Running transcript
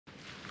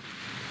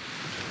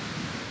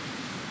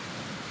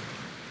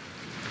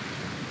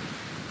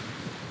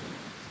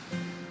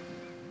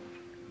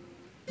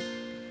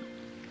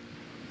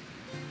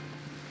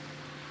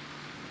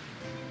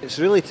It's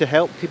really to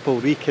help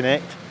people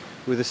reconnect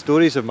with the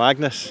stories of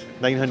Magnus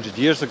 900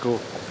 years ago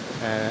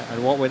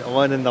and what went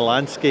on in the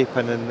landscape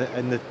and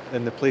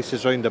in the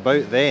places round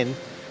about then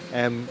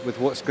with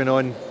what's going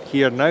on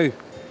here now.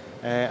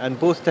 And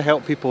both to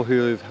help people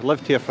who've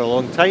lived here for a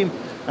long time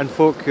and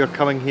folk who are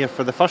coming here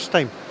for the first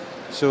time.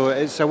 So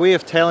it's a way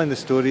of telling the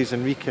stories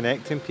and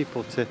reconnecting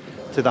people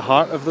to the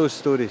heart of those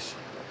stories.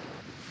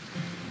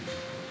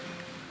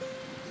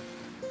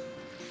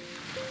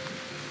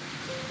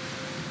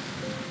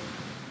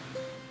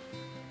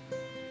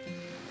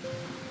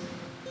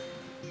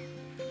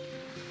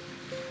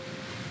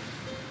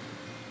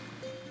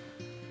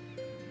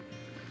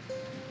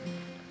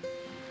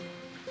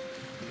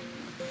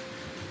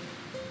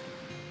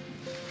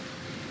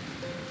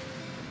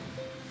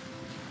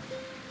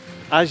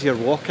 As you're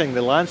walking,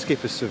 the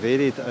landscape is so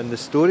varied and the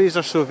stories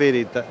are so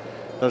varied that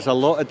there's a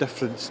lot of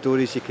different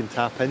stories you can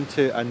tap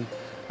into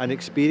and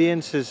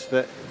experiences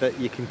that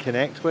you can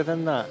connect with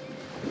in that.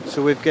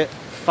 So we've got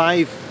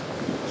 5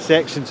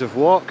 sections of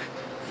walk,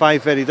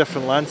 5 very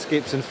different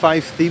landscapes and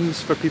 5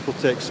 themes for people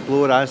to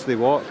explore as they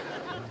walk.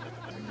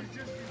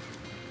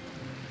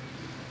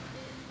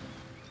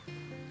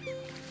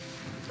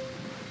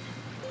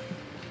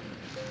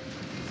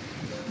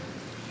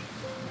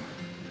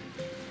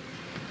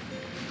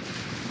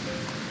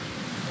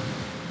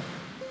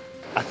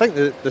 I think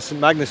that the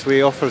St Magnus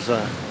Way offers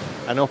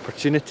an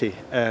opportunity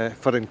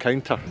for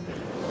encounter,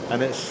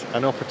 and it's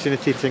an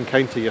opportunity to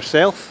encounter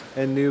yourself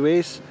in new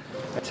ways,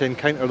 to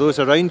encounter those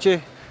around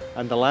you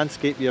and the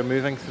landscape you're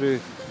moving through,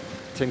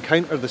 to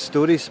encounter the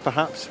stories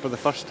perhaps for the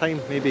first time,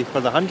 maybe for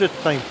the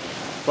 100th time,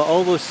 but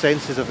all those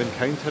senses of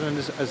encounter and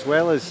as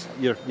well as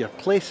your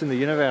place in the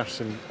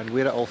universe and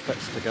where it all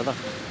fits together.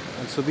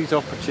 And so these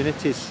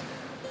opportunities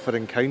for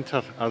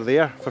encounter are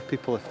there for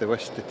people if they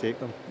wish to take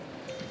them.